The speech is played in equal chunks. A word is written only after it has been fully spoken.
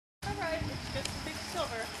Big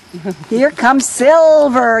silver. Here comes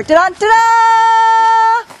Silver. Ta-da,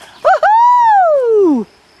 ta-da! Woohoo!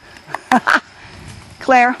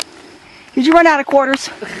 Claire, did you run out of quarters?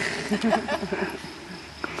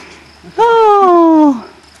 Oh.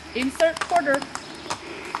 Insert quarter.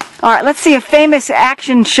 All right, let's see a famous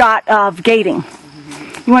action shot of gaiting.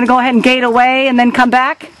 You want to go ahead and gate away and then come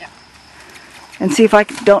back? Yeah. And see if I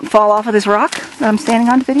don't fall off of this rock that I'm standing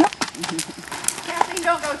on the video? Kathleen,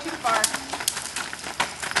 don't go too far.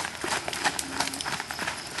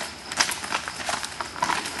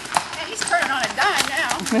 Yeah, he's turning on a dime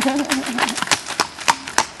now.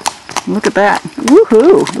 Look at that.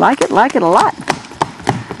 Woohoo! Like it a lot.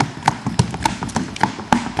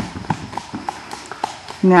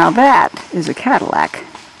 Now that is a Cadillac.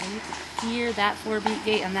 And you can hear that 4-beat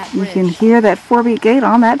gate on that You bridge. can hear that 4-beat gate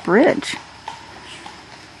on that bridge.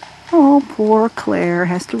 Oh, poor Claire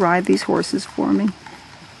has to ride these horses for me.